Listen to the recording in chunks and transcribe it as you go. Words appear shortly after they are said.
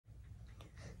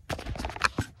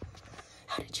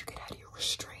did you get out of your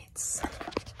restraints? I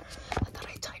thought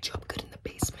I tied you up good in the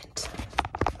basement.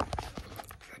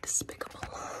 You're despicable,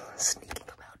 sneaking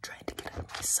about trying to get out of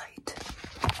my sight.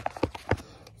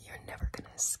 You're never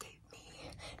gonna escape me.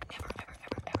 Never, ever,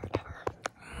 ever, ever, ever.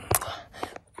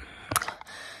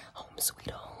 Home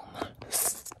sweet home.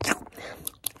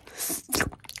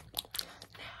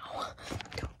 Now,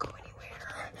 don't go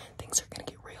anywhere. Things are gonna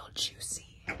get real juicy.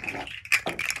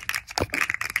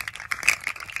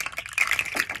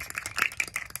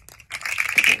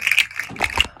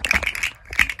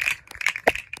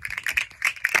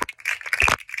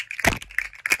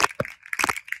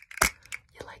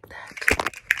 You like that?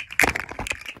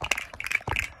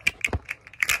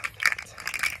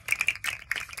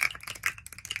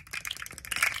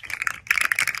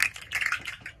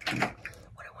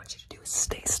 What I want you to do is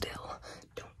stay still.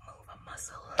 Don't move a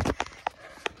muscle.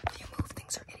 If you move,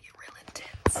 things are gonna get real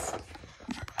intense.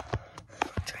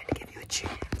 I'm trying to give you a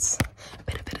chance.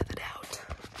 Benefit of the doubt.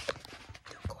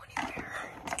 Don't go anywhere.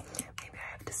 Maybe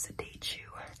I have to sedate you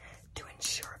to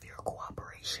ensure of your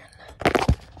cooperation.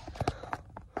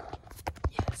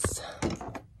 Yes.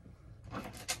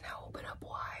 Now open up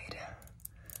wide.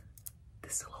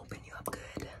 This will open you up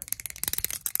good.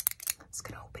 It's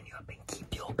gonna open you up and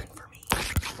keep you open for me.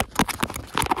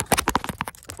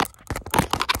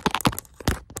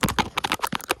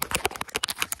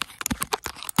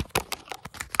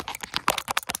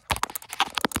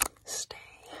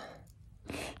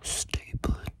 Stay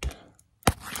put.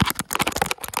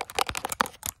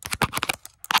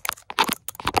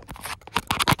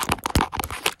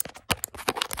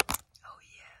 Oh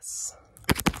yes.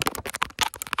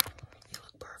 You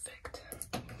look perfect.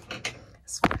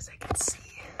 As far as I can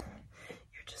see,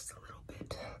 you're just a little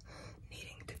bit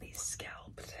needing to be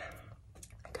scalped.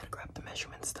 I gotta grab the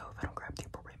measurements though. If I don't grab the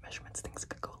appropriate measurements, things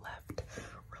could go left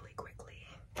really quickly.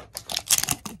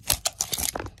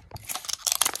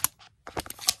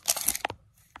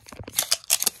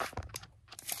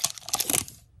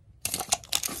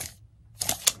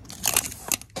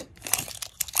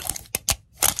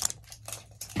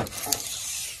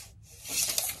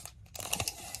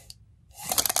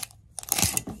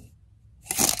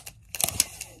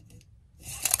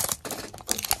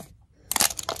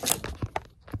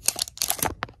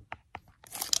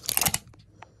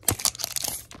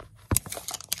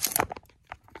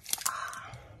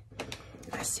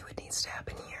 I see what needs to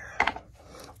happen here. A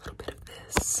little bit of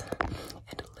this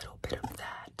and a little bit of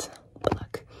that.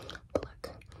 Pluck, pluck,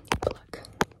 pluck,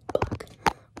 pluck,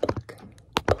 pluck,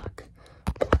 pluck,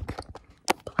 pluck,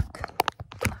 pluck,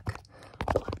 pluck,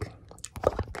 pluck,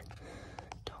 pluck.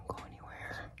 Don't go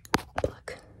anywhere.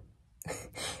 Pluck.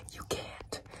 You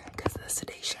can't because of the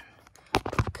sedation.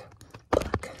 Pluck,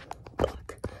 pluck,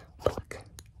 pluck, pluck,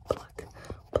 pluck,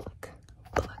 pluck,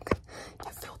 pluck.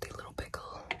 You filthy little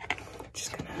pickle.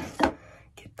 Just gonna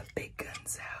get the big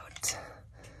guns out.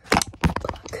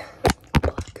 Pluck,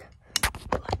 pluck,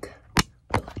 pluck,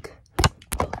 pluck, pluck,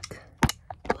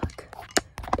 pluck,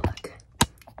 pluck,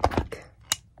 pluck,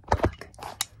 pluck,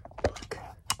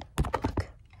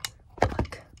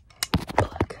 pluck,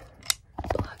 pluck,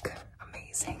 pluck.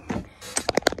 Amazing.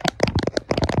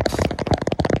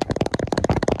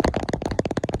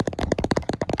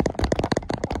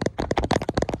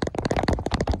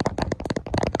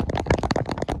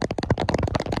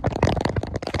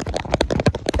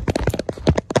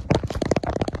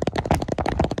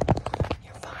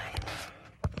 You're fine.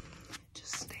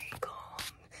 Just stay calm.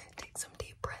 Take some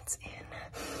deep breaths in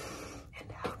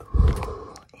and out.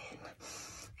 In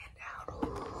and out.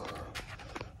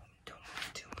 Don't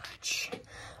move too much.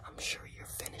 I'm sure you're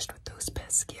finished with those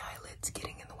pesky eyelids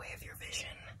getting in the way of your vision.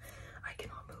 I can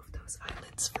remove those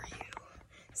eyelids for you.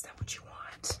 Is that what you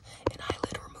want? An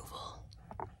eyelid removal?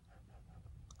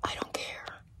 I don't care.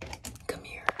 Come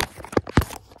here.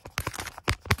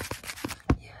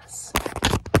 Yes.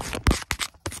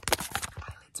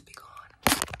 Eyelids be gone.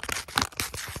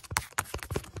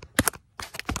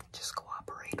 Just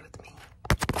cooperate with me.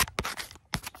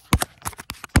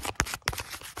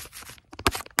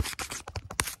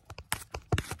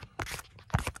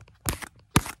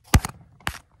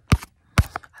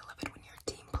 I love it when you're a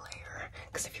team player,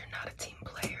 because if you're not a team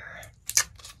player,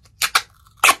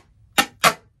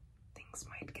 things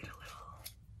might get a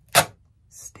little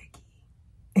sticky.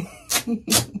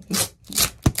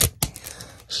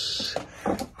 Shh.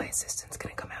 My assistant's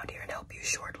gonna come out here and help you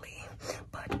shortly,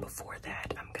 but before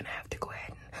that, I'm gonna have to go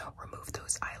ahead and remove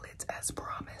those eyelids as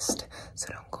promised.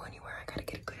 So don't go anywhere. I gotta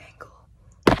get a good angle.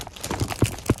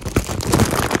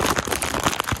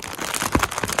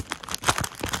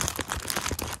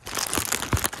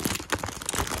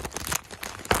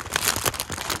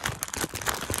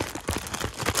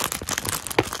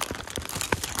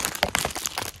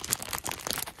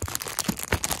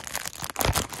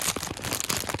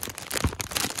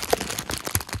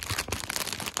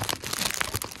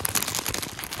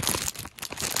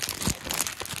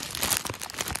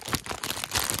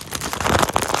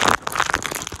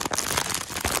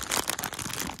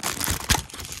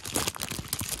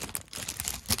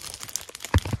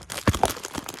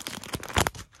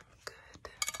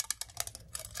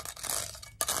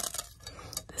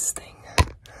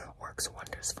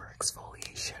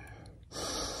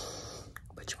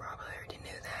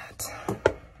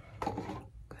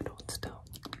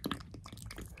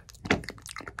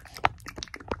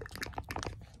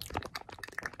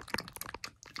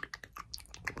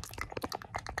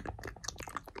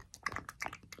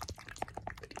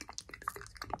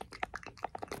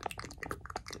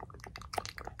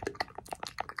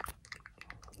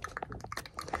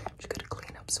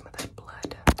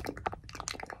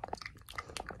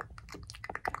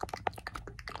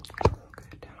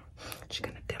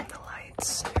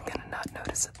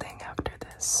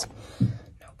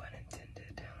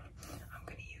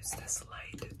 use this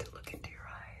light to look into your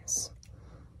eyes.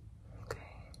 Okay.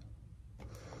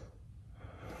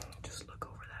 Just look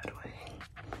over that way.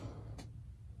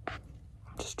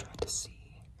 I'm just trying to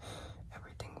see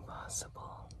everything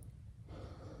possible.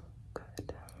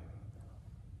 Good.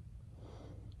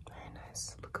 Very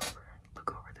nice. Look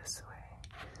over this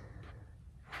way.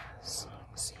 Yes.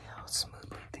 See how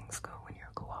smoothly things go when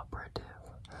you're cooperative.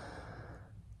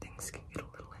 Things can get a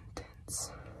little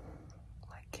intense,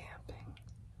 like camping.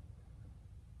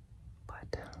 But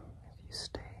if you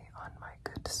stay on my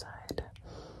good side,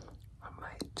 I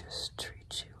might just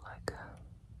treat you like a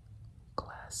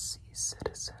Class C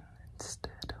citizen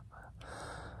instead of a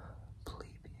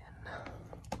plebeian.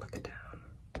 Look down.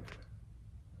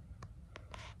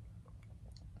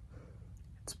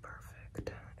 It's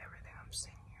perfect. Everything I'm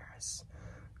seeing here is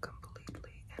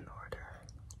completely in order.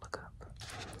 Look up.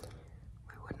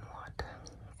 We wouldn't want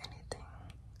anything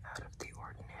out of the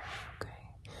ordinary, okay?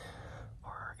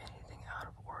 Or anything out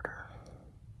of order.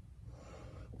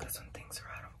 Because when things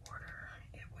are out of order,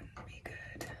 it wouldn't be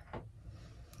good.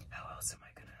 How else am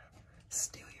I gonna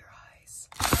steal your eyes?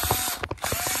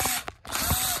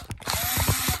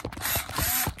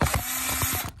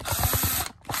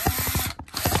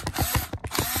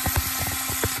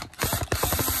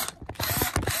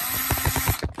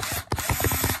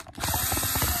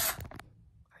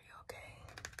 Are you okay?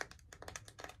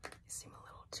 You seem a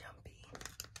little jumpy.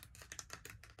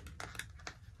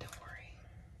 Don't worry.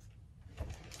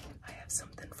 I have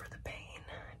something for the pain.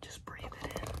 Just breathe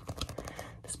it in.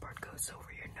 This part goes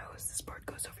over your nose. This part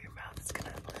goes over your mouth. It's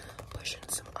gonna push in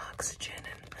some oxygen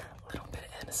and a little bit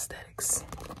of anesthetics.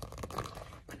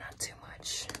 But not too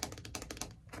much.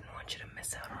 I don't want you to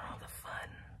miss out on all the fun.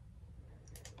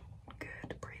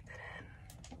 Good. Breathe it in.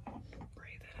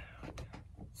 Breathe it out.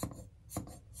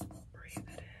 Breathe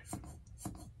it in.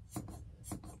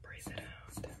 Breathe it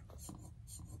out.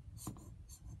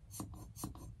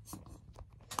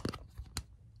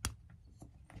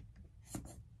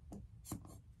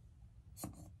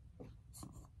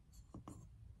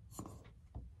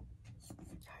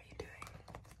 How are you doing?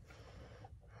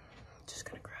 Just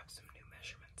gonna grab some new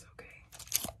measurements, okay?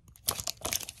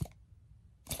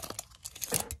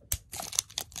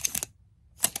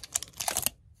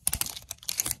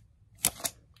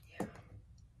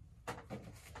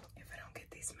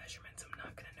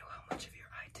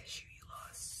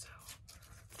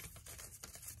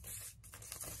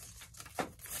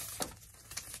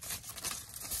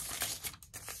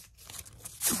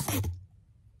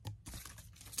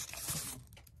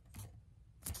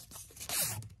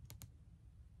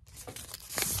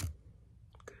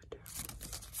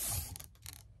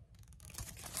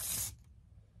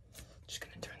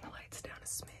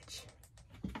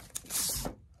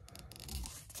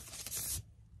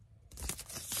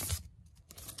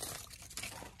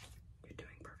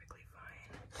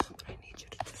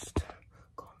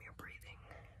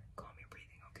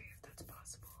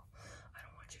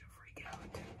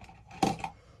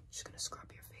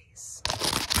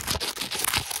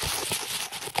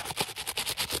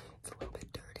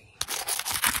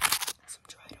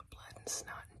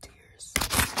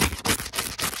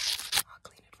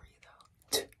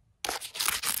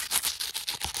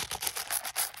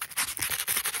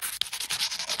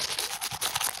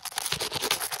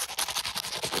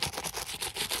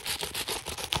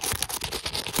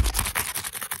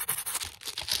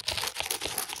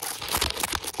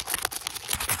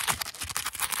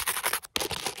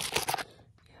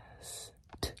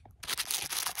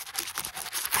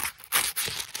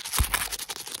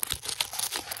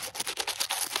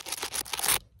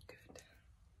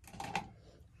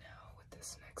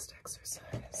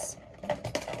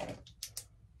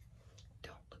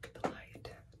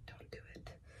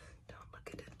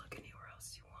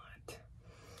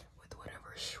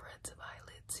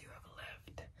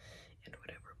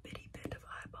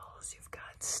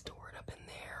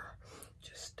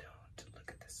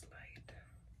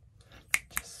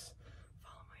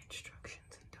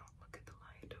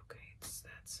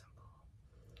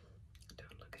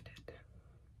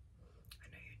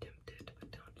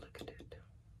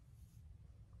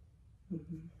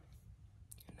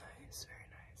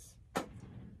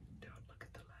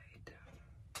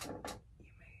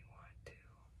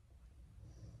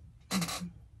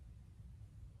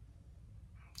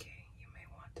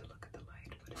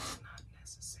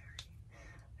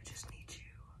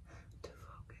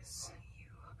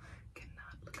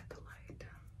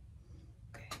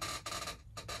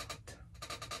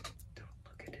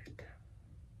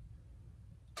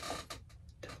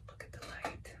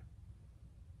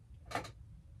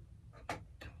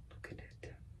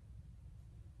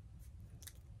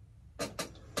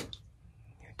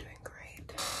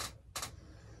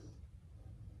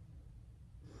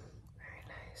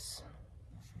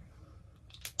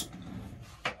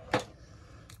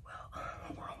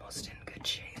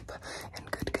 in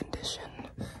good condition,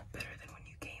 better than when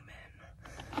you came in.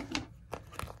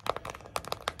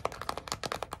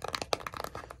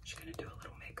 Just gonna do a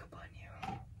little makeup on you.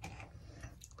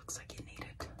 Looks like you need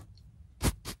it.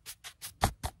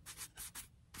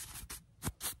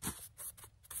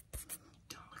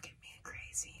 Don't look at me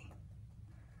crazy.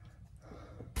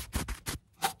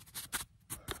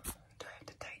 Do I have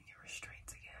to tighten your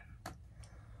restraints again?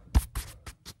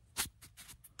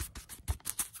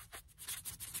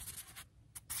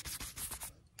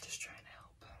 Just trying to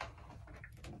help.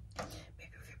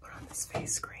 Maybe if you put on this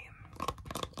face cream. A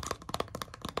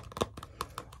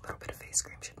little bit of face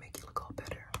cream should make you look all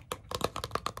better.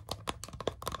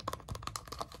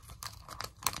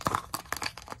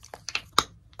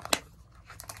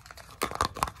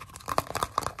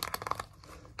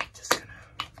 Just gonna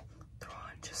throw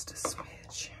on just a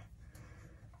smidge,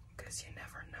 because you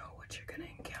never know what you're gonna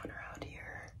encounter out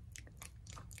here.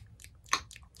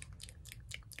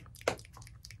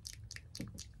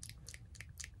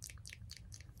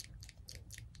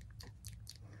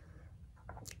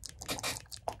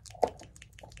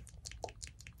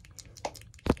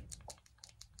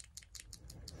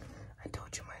 I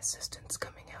told you my assistant's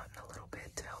coming out in a little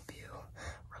bit to help you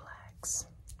relax.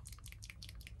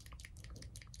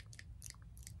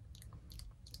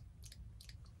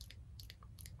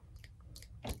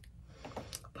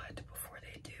 But before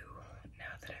they do,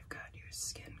 now that I've got your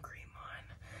skin cream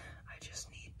on, I just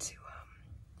need to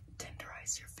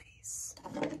tenderize your face.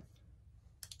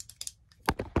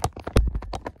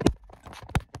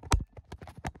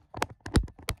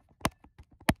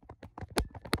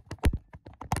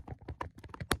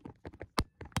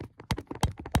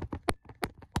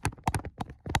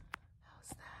 How's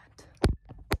that?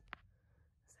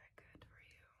 Is that good for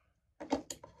you?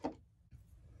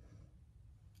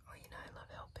 Oh, you know I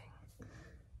love helping,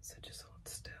 so just hold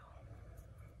still.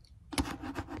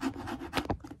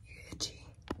 You itchy?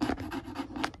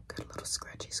 Got a little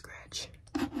scratchy scratch.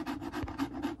 You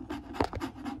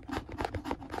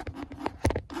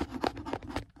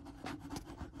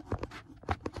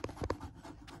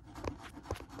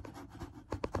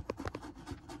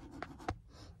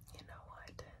know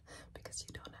what? Because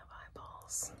you don't have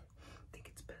eyeballs, I think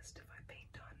it's best if I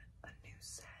paint on a new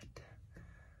set.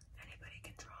 Anybody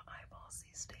can draw eyeballs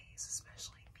these days,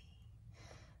 especially me.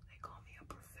 They call me a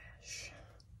profesh.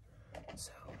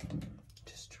 So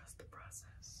just trust the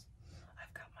process.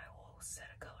 I've got my whole set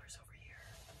of colors over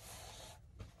here.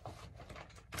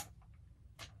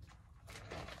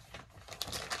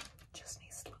 Just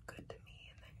needs to look good to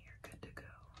me, and then you're good to go.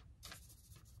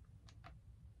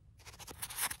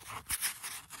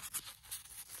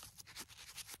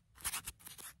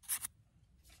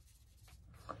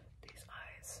 These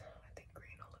eyes, I think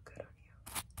green will look good on you.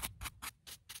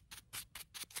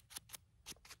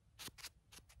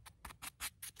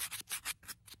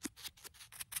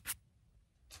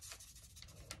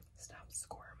 Stop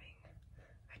squirming.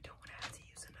 I don't want to have to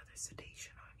use another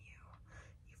sedation on you.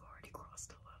 You've already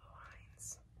crossed a lot of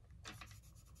lines.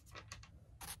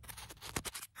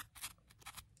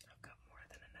 I've got more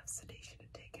than enough sedation to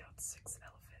take out 6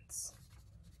 elephants.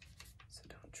 So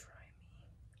don't try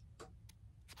me.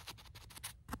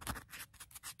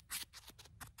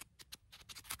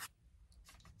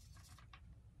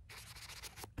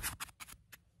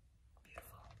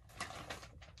 Beautiful.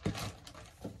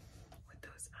 With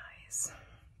those eyes,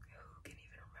 who can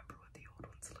even remember what the old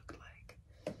ones looked like?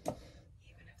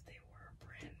 Even if they were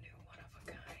brand new, one of a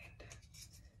kind.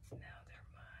 Now they're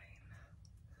mine.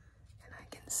 And I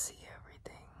can see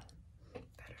everything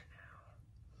better now.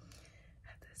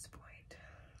 At this point,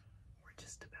 we're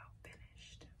just about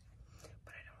finished.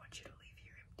 But I don't want you to leave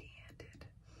here empty-handed.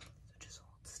 So just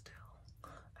hold still.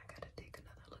 I gotta take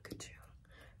another look at you.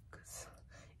 Because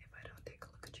if I don't take a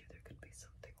look at you, there could be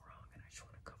something wrong, and I just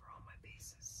want to cover all my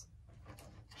bases.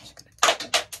 I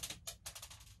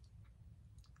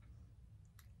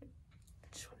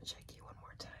just want to check you one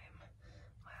more time.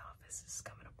 My office is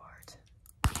coming apart.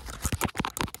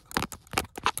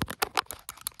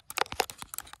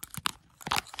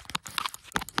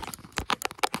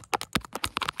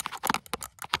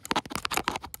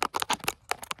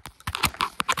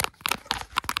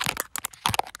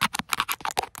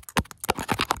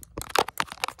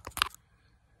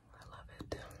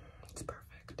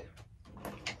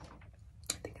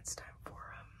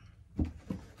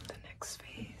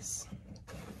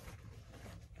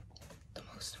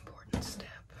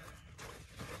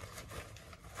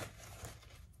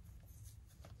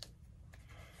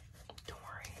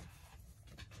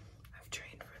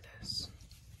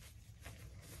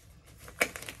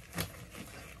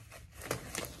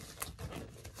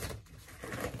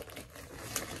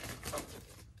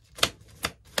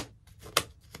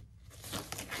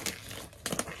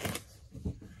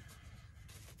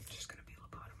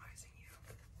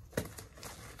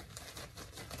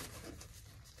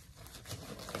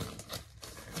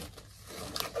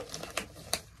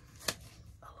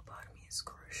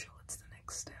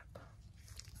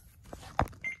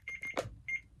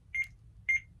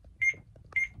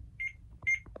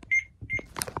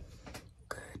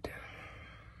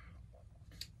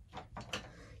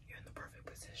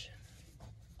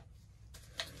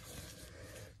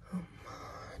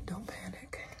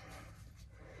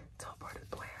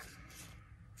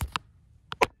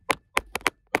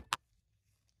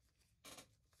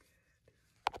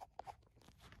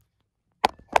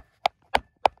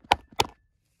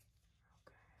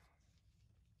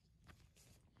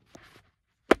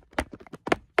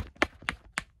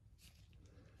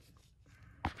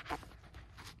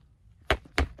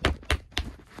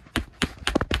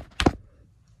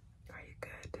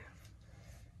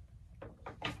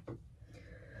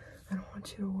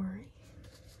 want you to worry.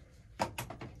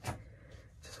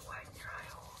 Just widen your eye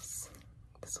holes.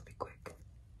 This will be quick.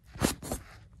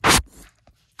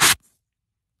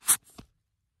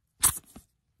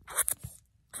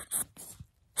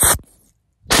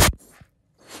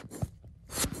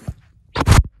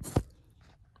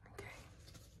 Okay.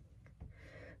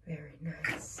 Very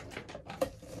nice.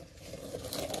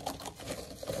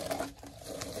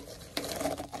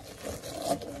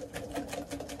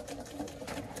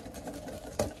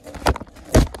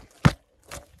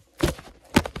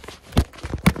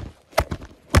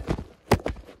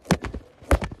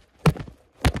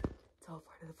 It's all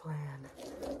part of the plan.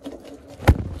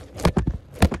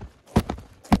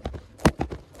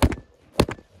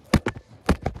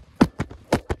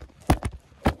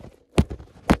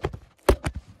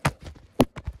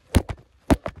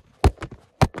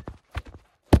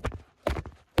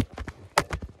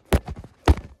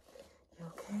 You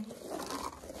okay?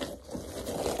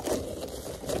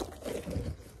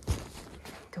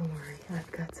 Don't worry,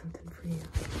 I've got something for you.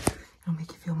 It'll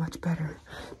make you feel much better.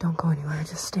 Don't go anywhere.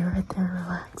 Just stay right there and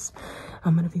relax.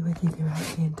 I'm gonna be with you throughout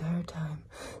the entire time,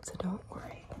 so don't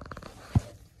worry.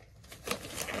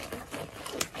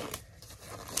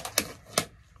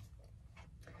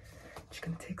 Just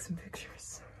gonna take some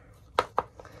pictures.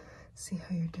 See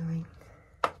how you're doing.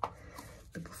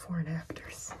 The before and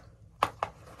afters.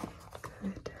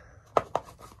 Good.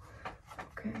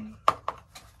 Okay.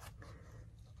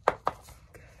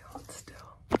 Okay, hold still.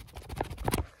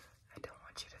 I don't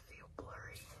want you to feel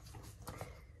blurry.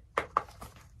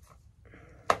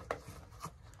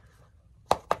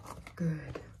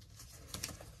 Good.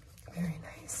 Very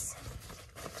nice.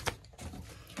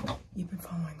 You've been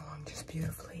following along just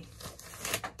beautifully.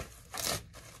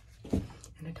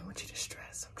 And I don't want you to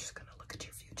stress. I'm just gonna look at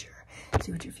your future,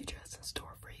 see what your future has in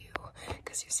store for you,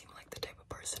 because you seem like the type of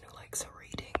person who likes a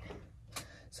reading.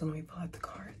 So let me pull out the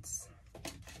cards.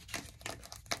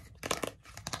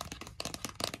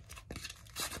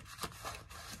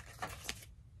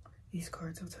 These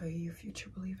cards will tell you your future,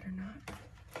 believe it or not.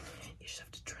 You just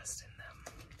have to trust in them.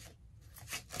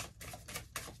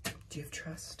 Do you have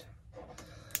trust?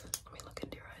 Let me look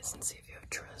into your eyes and see if you have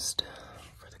trust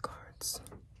for the cards.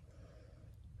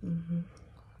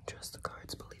 Trust the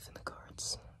cards, believe in the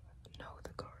cards, know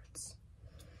the cards.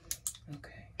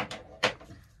 Okay.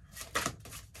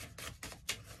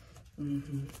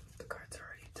 The cards are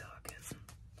already talking.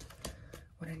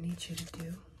 What I need you to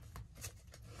do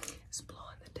is blow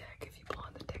on the deck. If you blow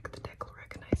on the deck will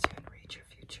recognize you and read your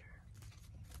future.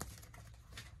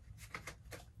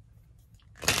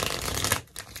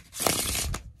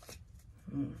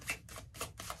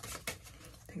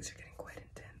 Things are getting quite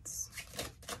intense.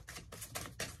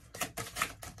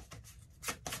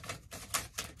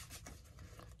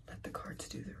 Let the cards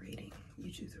do the reading.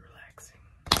 You do the relaxing.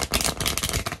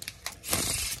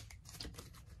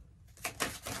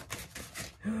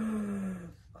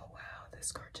 Oh wow,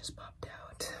 this card just popped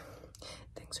out.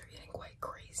 Things are getting quite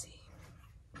crazy.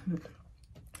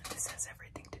 This has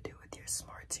everything to do with your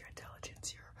smarts, your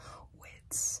intelligence, your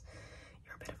wits.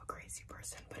 You're a bit of a crazy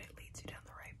person, but it leads you down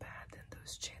the right path, and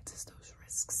those chances, those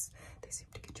risks, they seem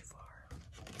to get you far.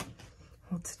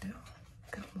 Hold still.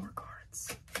 Got more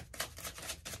cards.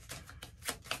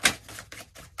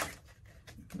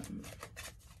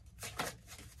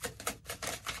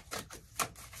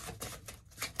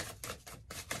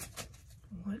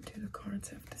 What do the cards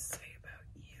have to say about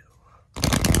you?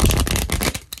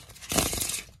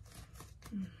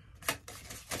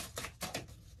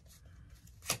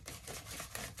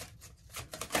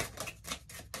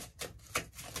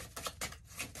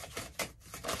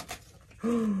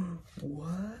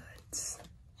 What?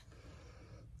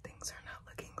 Things are not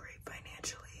looking great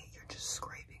financially. You're just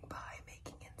scraping by,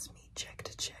 making ends meet, check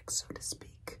to check, so to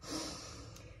speak.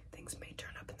 Things may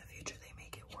turn up in the future. They may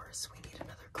get worse. We need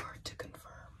another card to confirm.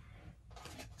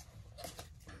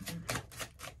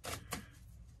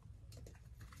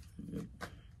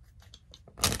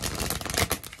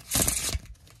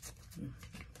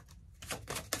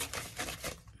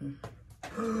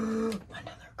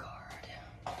 Another card.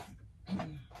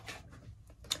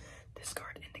 This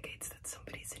card indicates that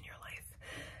somebody's in your life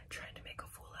trying to make a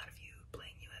fool out of you,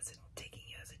 taking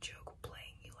you as a joke,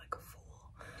 playing you like a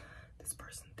fool. This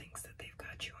person thinks that they've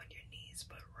got you on your knees,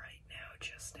 but right now,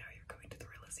 just now, you're coming to the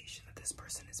realization that this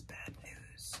person is bad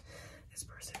news. This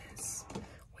person is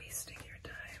wasting your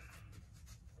time.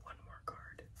 One more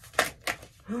card.